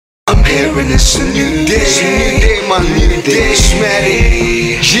hearing it's a new day, my new day,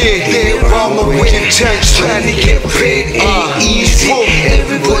 Matic. Yeah, they on my way in tanks trying to get paid, ain't easy.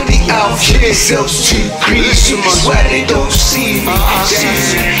 Everybody out here sells too greasy, that's why they don't see me. That's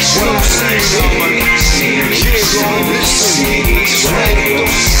why they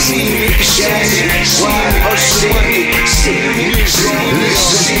don't see me. That's why I say listen,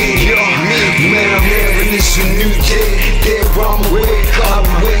 yo, man, I'm hearing it's a new day. They're on my way, I'm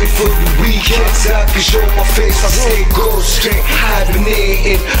waiting for the weekend so I can show my face. I stay gold straight,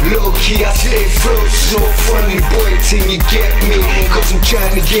 hibernating, low key I stay floats. No funny boy till you get me, cause I'm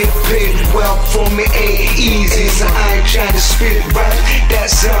trying to get paid. Well, for me ain't easy, so I ain't trying to spit right, that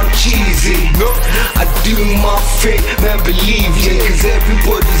sound cheesy. No, I do my thing, man, believe me, cause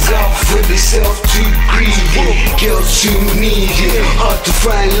everybody's out for themselves too greedy. Girls too needy, hard to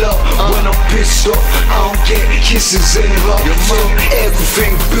find love when I'm pissed off. I don't get kisses and love, so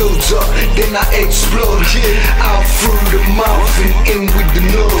everything builds up, then I explode. Out through the mouth and in with the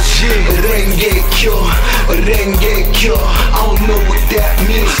nose. Rengekyo, Rengekyo, I don't know what that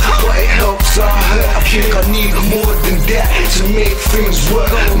means, but it helps I hurt. I think I need more than that to make things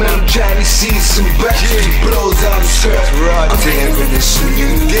work. Man, I'm trying to see some back blows out of skirt. I'm hearing it's a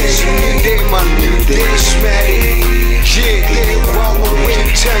new day, my new day, Matic. Yeah, they want my way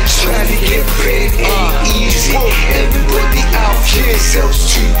in tanks trying to get paid, ain't easy. Everybody out here sells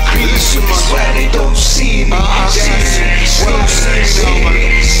too